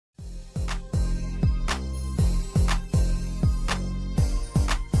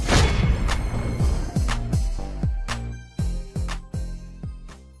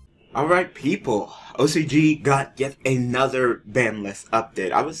Alright, people. OCG got yet another ban list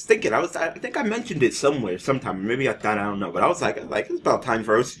update. I think I mentioned it somewhere, sometime. Maybe I thought, I don't know. But I was like, it's about time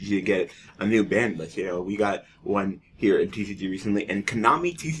for OCG to get a new ban list. You know, we got one here in TCG recently, and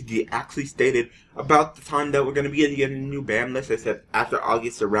Konami TCG actually stated about the time that we're going to be getting a new ban list. They said after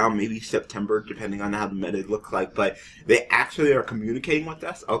August, around maybe September, depending on how the meta looks like. But they actually are communicating with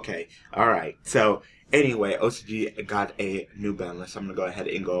us? Okay, alright. So, anyway, OCG got a new ban list. I'm going to go ahead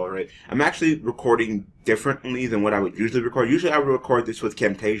and go over it. I'm actually recording differently than what I would usually record. Usually I would record this with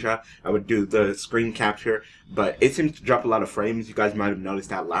Camtasia. I would do the screen capture, but it seems to drop a lot of frames. You guys might have noticed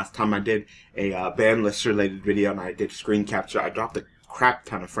that last time I did a ban list related video and I did screen capture. I dropped a crap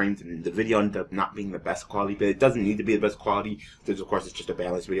ton of frames and the video ended up not being the best quality, but it doesn't need to be the best quality because of course it's just a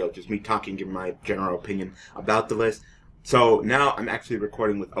ban list video, just me talking, giving my general opinion about the list. So now I'm actually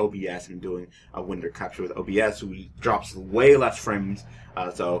recording with OBS and doing a window capture with OBS, which drops way less frames.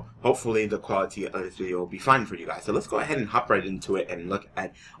 So hopefully the quality of this video will be fine for you guys. So let's go ahead and hop right into it and look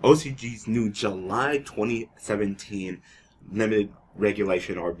at OCG's new July 2017 limited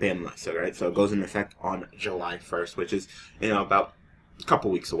regulation or ban list. Alright, so it goes into effect on July 1st, which is, you know, about a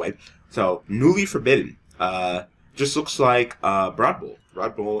couple weeks away. So newly forbidden. Just looks like Broadbull.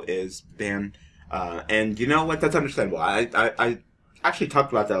 Broadbull is banned. And you know what? That's understandable. I actually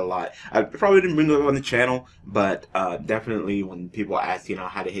talked about that a lot. I probably didn't bring it up on the channel, but definitely when people ask, you know,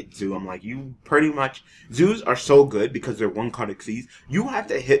 how to hit Zoo, I'm like, you pretty much, Zoos are so good because they're one card exceeds. You have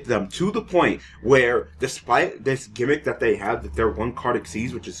to hit them to the point where, despite this gimmick that they have, that they're one card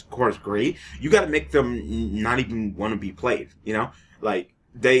exceeds, which is of course great, you got to make them not even want to be played. You know, like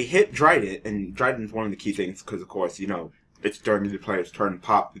they hit Dryden, and Dryden's one of the key things because of course, you know, it's during the player's turn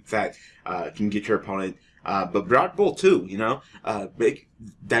pop. In fact, can get your opponent. But Broadbull too, you know, make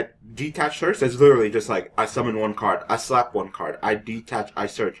that detach search. That's literally just like I summon one card, I slap one card, I detach, I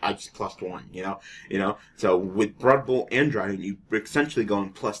search, I just +1. You know. So with Broadbull and Dryden, you essentially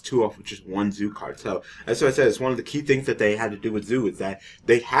going +2 off with just one Zoo card. So that's what I said. It's one of the key things that they had to do with Zoo is that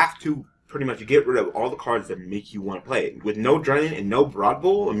they have to pretty much get rid of all the cards that make you want to play it. With no Dryden and no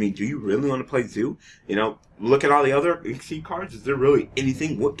Broadbull, I mean, do you really want to play Zoo? You know, look at all the other Exceed cards. Is there really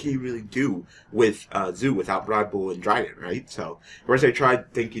anything? What can you really do with Zoo without Broadbull and Dryden, right? So, first I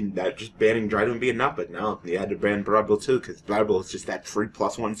tried thinking that just banning Dryden would be enough, but no, they had to ban Broadbull too, because Broadbull is just that free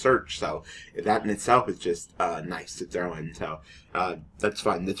 +1 search. So, that in itself is just nice to throw in. So, that's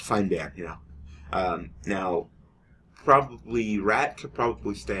fine. That's a fine ban, you know. Now, probably Rat could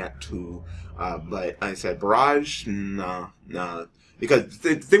probably stay at 2, but like I said, Barrage, no. Because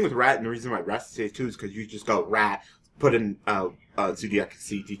the thing with Rat, and the reason why Rat stays 2 is because you just go Rat, put in Zoodiac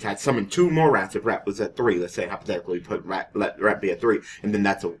C detach, summon 2 more Rats if Rat was at 3. Let's say hypothetically put let Rat be at 3, and then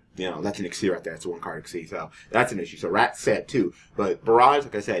that's a, you know, that's an Exceed right there. That's a 1 card Exceed, so that's an issue. So Rat stay at 2, but Barrage,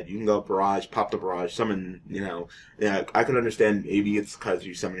 like I said, you can go Barrage, pop the Barrage, summon. You know, I could understand maybe it's because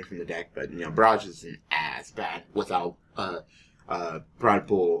you're summoning from the deck, but you know, Barrage isn't as bad without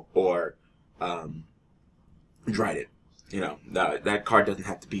Broadbull or Dryden. You know, that card doesn't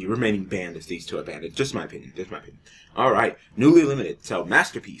have to be remaining banned if these two are banned. It's just my opinion. Just my opinion. All right, newly limited. So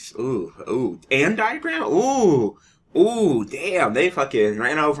Masterpiece. Ooh, and Diagram. Ooh, damn. They fucking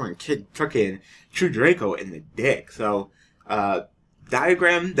ran over and kicked fucking True Draco in the dick. So,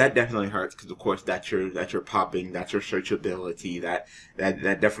 Diagram, that definitely hurts because of course that's your popping, that's your searchability. That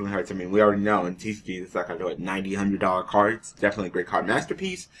definitely hurts. I mean, we already know in TCG it's like $90, $100 cards. Definitely a great card.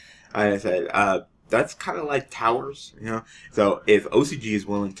 Masterpiece. Like I said, that's kind of like Towers, you know. So if OCG is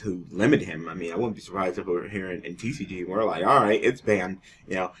willing to limit him, I mean, I wouldn't be surprised if we're here in TCG we're like, all right, it's banned.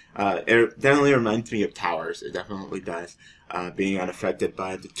 You know, it definitely reminds me of Towers. It definitely does. Being unaffected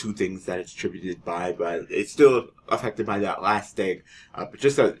by the 2 things that it's attributed by, but it's still affected by that last thing. But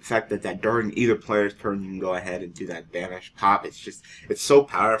just the fact that during either player's turn you can go ahead and do that banish pop, it's so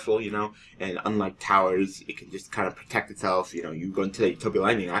powerful, you know. And unlike Towers, it can just kind of protect itself. You know, you go into the Utopia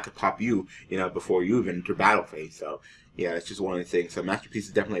Lightning, I could pop you, you know, before you even enter battle phase. So yeah, it's just one of the things. So Masterpiece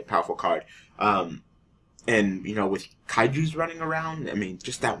is definitely a powerful card. And you know, with Kaiju's running around, I mean,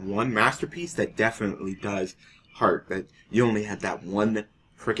 just that one Masterpiece, that definitely does hurt. That you only had that one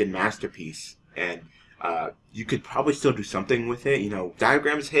freaking Masterpiece, and you could probably still do something with it. You know,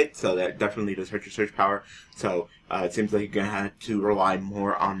 Diagrams hit, so that definitely does hurt your search power. So it seems like you're gonna have to rely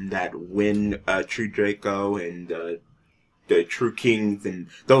more on that True Draco and the True Kings and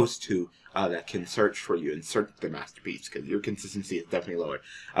those 2 that can search for you and search the Masterpiece, because your consistency is definitely lower.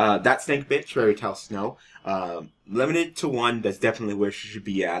 That Stank Bitch, Fairy Tale Snow, limited to 1, that's definitely where she should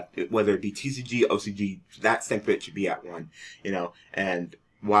be at, whether it be TCG, OCG, that Stank Bitch should be at 1, you know. And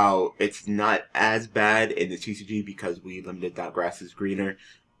while it's not as bad in the TCG because we limited that Grass is Greener,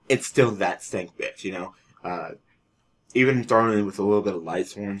 it's still that stank bitch, you know. Even thrown in with a little bit of Light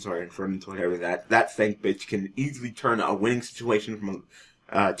Swarms or Infernals, whatever, that stank bitch can easily turn a winning situation from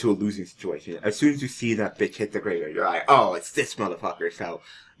to a losing situation. As soon as you see that bitch hit the graveyard, you're like, oh, it's this motherfucker. So,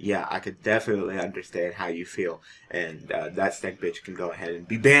 yeah, I could definitely understand how you feel. And that stank bitch can go ahead and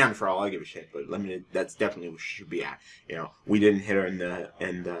be banned for all I give a shit. But limited, that's definitely what she should be at. You know, we didn't hit her in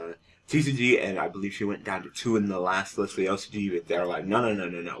the TCG, and I believe she went down to 2 in the last list for the OCG, but they're like, no,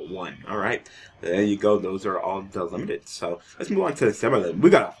 1. Alright, there you go. Those are all the limited. So, let's move on to the semi-limited. We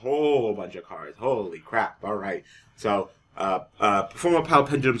got a whole bunch of cards. Holy crap. Alright, so, Performapal,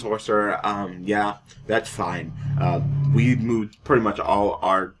 Pendulum, Sorcerer, yeah, that's fine. We moved pretty much all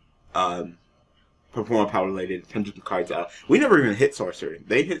our, Performapal related Pendulum cards out. We never even hit Sorcerer.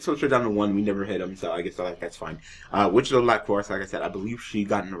 They hit Sorcerer down to 1, we never hit them, so I guess that's fine. Witch of the Black Forest, like I said, I believe she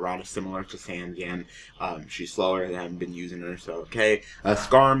got an errata similar to Sandian. She's slower, and I haven't been using her, so okay.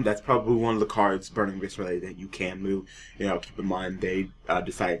 Scarm, that's probably one of the cards, Burning Abyss related, that you can move. You know, keep in mind, they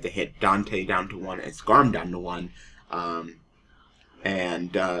decided to hit Dante down to 1 and Scarm down to 1.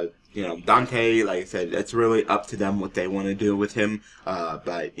 You know, Dante, like I said, it's really up to them what they want to do with him.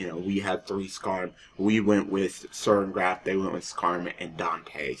 But, you know, we had 3 Scarm. We went with Graf, they went with Scarm and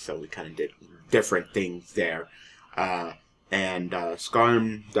Dante. So we kind of did different things there.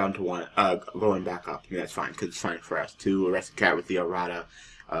 Scarm down to 1, going back up. I mean, that's fine, because it's fine for us. 2, Arrested Cat with the errata.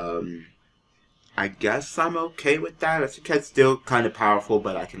 I guess I'm okay with that. Arrested Cat's still kind of powerful,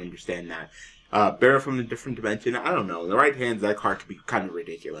 but I can understand that. Bear from a different dimension. I don't know. In the right hands, that card could be kind of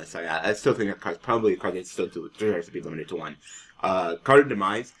ridiculous. I still think that card's probably a card that still deserves to be limited to 1. Card of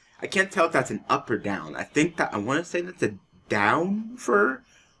Demise. I can't tell if that's an up or down. I want to say that's a down for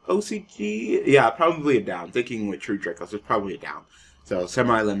OCG. Yeah, probably a down. Thinking with True Dracos, it's probably a down. So,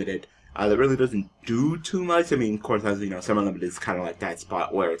 semi-limited. That really doesn't do too much. I mean, of course, as you know, semi-limited is kind of like that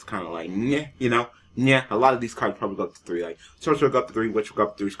spot where it's kind of like, meh, you know. Yeah, a lot of these cards probably go up to 3. Like, Sorcerer will go up to 3, Witch will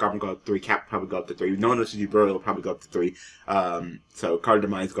go up to 3, Scarm will go up to 3, Cap will probably go up to 3. No one OCG Burial will probably go up to 3. So, Card of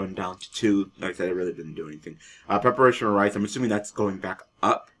Demise going down to 2. Like I said, it really didn't do anything. Preparation of Rites, I'm assuming that's going back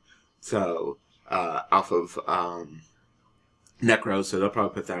up. So, off of, Necro, so they'll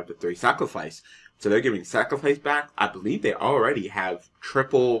probably put that up to 3. Saqlifice. So they're giving Saqlifice back. I believe they already have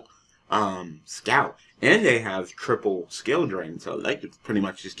triple, Scout. And they have triple skill drain, so like it's pretty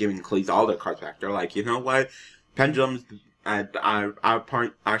much just giving Cleese all their cards back. They're like, you know what? Pendulums at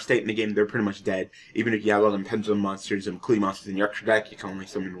our state in the game, they're pretty much dead. Even if you have all them Pendulum monsters and Clee monsters in your extra deck, you can only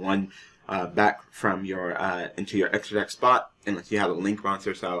summon 1 back from your into your extra deck spot, unless you have a Link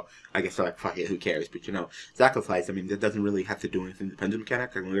monster. So I guess they're like, fuck it, who cares? But you know, Saqlifice, I mean, that doesn't really have to do anything to the Pendulum mechanic.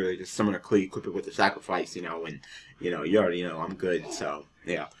 I can literally just summon a Clee, equip it with a Saqlifice, you know, and you know, you already know I'm good. So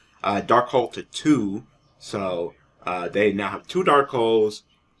yeah. Dark Hole to 2, so they now have 2 Dark Holes,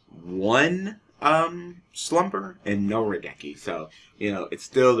 1 Slumber, and no Regeki. So, you know, it's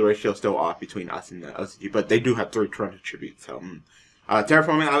still, the ratio is still off between us and the OCG, but they do have 3 Toronto Tributes. So,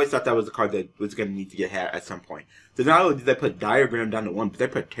 Terraforming, I always thought that was a card that was going to need to get hit at some point. So not only did they put Diagram down to 1, but they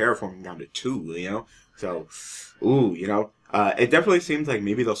put Terraforming down to 2, you know? So, ooh, you know? It definitely seems like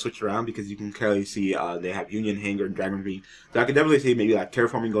maybe they'll switch around because you can clearly see they have Union Hangar and Dragon Ravine. So I could definitely see maybe like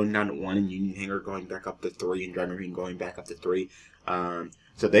Terraforming going down to 1 and Union Hangar going back up to 3 and Dragon Ravine going back up to 3.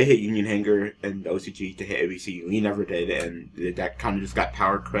 So they hit Union Hangar and OCG to hit ABC. We never did, and that kind of just got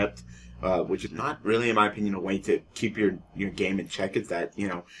power crept, which is not really, in my opinion, a way to keep your game in check. Is that, you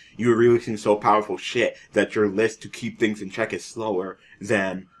know, you're releasing so powerful shit that your list to keep things in check is slower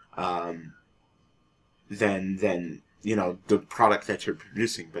than you know, the product that you're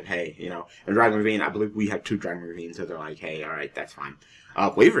producing. But hey, you know, and Dragon Ravine, I believe we have 2 Dragon Ravines, so they're like, hey, alright, that's fine.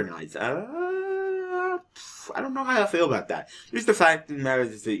 Wavering Eyes, I don't know how I feel about that. Just the fact that matters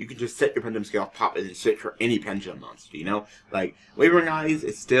is that you can just set your Pendulum scale, pop it, and search for any Pendulum monster, you know? Like, Wavering Eyes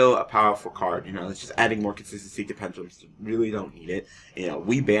is still a powerful card, you know? It's just adding more consistency to Pendulums. You really don't need it. You know,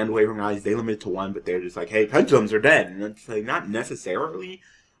 we banned Wavering Eyes, they limited to 1, but they're just like, hey, Pendulums are dead. And it's like, not necessarily,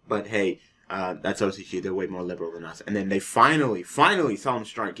 but hey, that's OCG, they're way more liberal than us. And then they finally, Solemn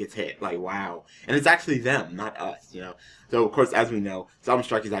Strike gets hit. Like, wow. And it's actually them, not us, you know. So, of course, as we know, Solemn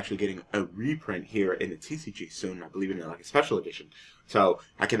Strike is actually getting a reprint here in the TCG soon. I believe in like a special edition. So,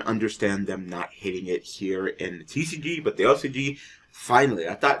 I can understand them not hitting it here in the TCG, but the OCG, finally.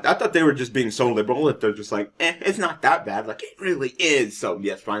 I thought they were just being so liberal that they're just like, it's not that bad. Like, it really is. So,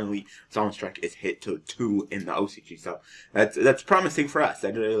 yes, finally, Solemn Strike is hit to 2 in the OCG. So, that's promising for us.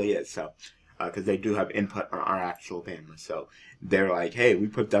 That really is. So, because they do have input on our actual ban list. So they're like, hey, we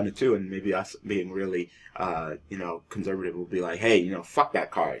put down to 2, and maybe us being really, you know, conservative will be like, hey, you know, fuck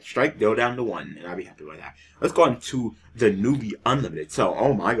that card. Strike, go down to 1, and I'll be happy with that. Let's go on to the Newbie Unlimited. So,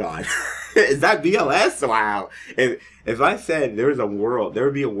 oh my god. Is that BLS? Wow. If I said there was a world, there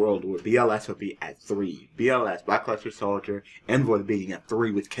would be a world where BLS would be at 3. BLS, Black Cluster Soldier, Envoy being at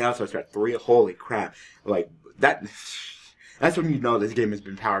 3 with Chaos Sorcerer at 3. Holy crap. Like, that... That's when you know this game has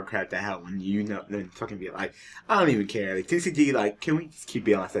been power cracked to hell. When you know, then fucking be like, I don't even care. Like, TCG, like, can we just keep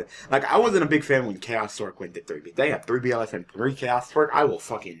BLS? Like, I wasn't a big fan when Chaos Stork went to 3, but they have 3 BLS and 3 Chaos Stork. I will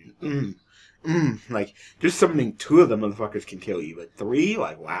fucking, like, just summoning 2 of them motherfuckers can kill you, but 3,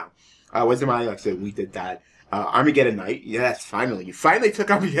 like, wow. Wisdom Eye, like I said, we did that. Armageddon Knight, yes, finally. You finally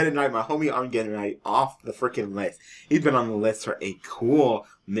took Armageddon Knight, my homie Armageddon Knight, off the freaking list. He's been on the list for a cool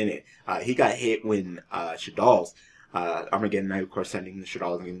minute. He got hit when Shadal's. Armageddon Knight, of course, sending the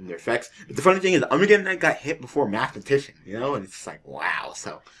Shadals and getting their effects. But the funny thing is, Armageddon Knight got hit before Mathematician, you know? And it's just like, wow.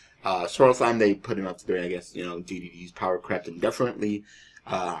 So, Swirl Slime, they put him up to 3, I guess, you know, DDD's power crept and definitely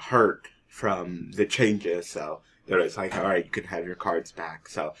hurt from the changes. So, they're just like, alright, you can have your cards back.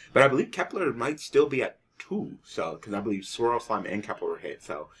 So, but I believe Kepler might still be at 2. So, because I believe Swirl Slime and Kepler were hit.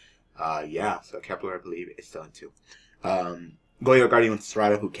 So, yeah. So, Kepler, I believe, is still at 2. Goyo Guardian with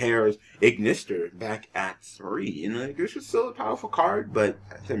Sorcerer, who cares? Ignister back at 3. And like, this is still a powerful card, but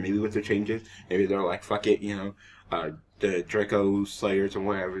I said maybe with the changes, maybe they're like, fuck it, you know, the Dracoslayers or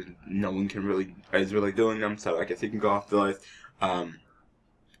whatever, no one is really doing them, so I guess he can go off the list.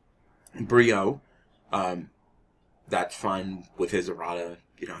 Brio, that's fine with his errata.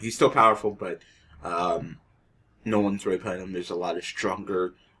 You know, he's still powerful, but no one's really playing him. There's a lot of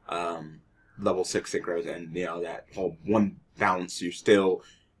stronger level 6 synchros, and you know that whole 1 bounce, you're still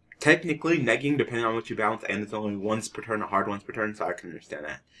technically negging depending on what you bounce, and it's only once per turn, a hard once per turn, so I can understand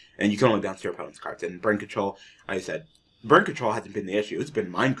that. And you can only bounce your opponent's cards. And brain control, like I said, brain control hasn't been the issue. It's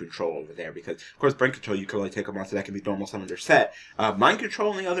been mind control over there, because of course brain control you can only take a monster that can be normal summoned or set. Mind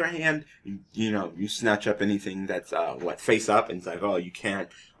control, on the other hand, you know, you snatch up anything that's face up, and it's like, oh, you can't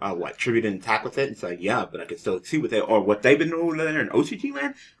tribute and attack with it. It's like, yeah, but I can still exceed with it. Or what they've been doing over there in OCG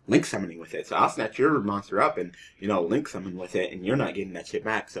land, link summoning with it. So I'll snatch your monster up and, you know, link summon with it, and you're not getting that shit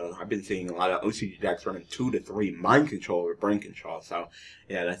back. So I've been seeing a lot of OCG decks running 2 to 3 mind control or brain control. So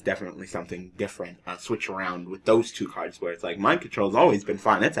yeah, that's definitely something different. Switch around with those 2 cards, where it's like mind control's always been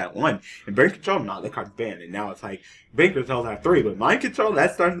fine. That's at 1, and brain control, no, the card's banned. And now it's like brain control's at 3, but mind control,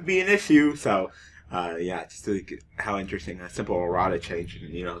 that's starting to be an issue. So yeah, just how interesting a simple errata change,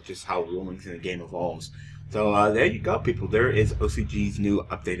 and you know, just how rulings in the game evolves. So there you go, people. There is OCG's new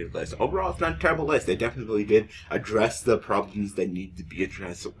updated list. Overall, it's not a terrible list. They definitely did address the problems that need to be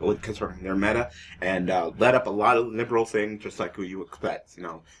addressed concerning their meta, and let up a lot of liberal things, just like what you expect. You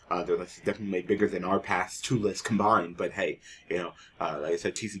know, their list is definitely bigger than our past 2 lists combined. But hey, you know, like I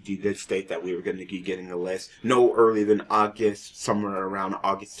said, TCG did state that we were going to be getting the list no earlier than August, somewhere around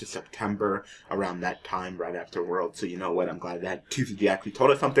August to September, around that time, right after World. So you know what? I'm glad that TCG actually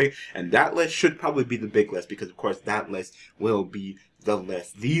told us something, and that list should probably be the big list, because of course that list will be the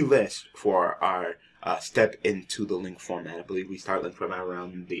list for our step into the link format. I believe we start link format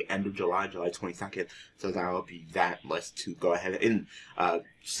around the end of July 22nd, so that will be that list to go ahead and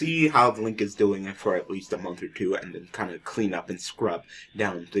see how the link is doing for at least a month or 2, and then kind of clean up and scrub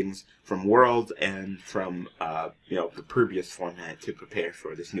down things from Worlds and from you know, the previous format to prepare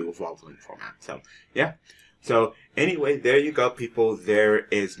for this new evolved link format. So yeah, so anyway, there you go, people. There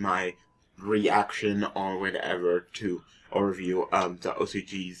is my reaction or whatever to overview of the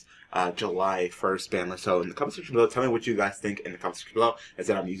OCG's July 1st ban list. So in the comment section below, tell me what you guys think in the comment section below. As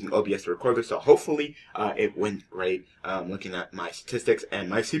I said, I'm using OBS to record this, so hopefully it went great. Looking at my statistics and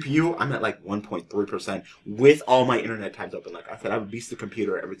my CPU, I'm at like 1.3% with all my internet tabs open. Like I said, I have a beast of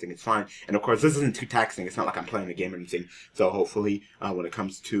computer, everything is fine. And of course, this isn't too taxing. It's not like I'm playing a game or anything. So hopefully, when it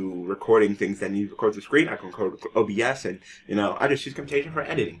comes to recording things that need to record the screen, I can record OBS, and you know, I just use Camtasia for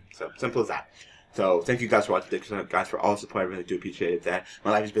editing. So simple as that. So thank you guys for watching. Thank you guys for all the support. I really do appreciate that.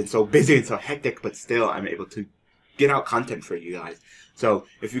 My life has been so busy and so hectic, but still I'm able to get out content for you guys. So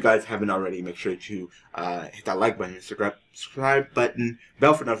if you guys haven't already, make sure to hit that like button, subscribe button,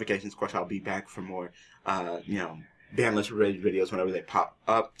 bell for notifications. Of course, I'll be back for more, you know, ban list related videos whenever they pop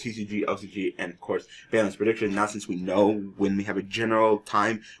up. TCG, OCG, and of course ban list prediction. Now, since we know when we have a general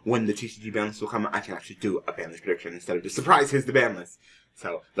time when the TCG ban list will come, I can actually do a ban list prediction instead of just surprise, here's the ban list.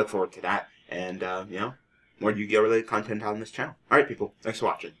 So look forward to that. And, you know, more Yu-Gi-Oh! Related content on this channel. Alright, people. Thanks for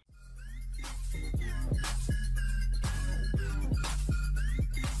watching.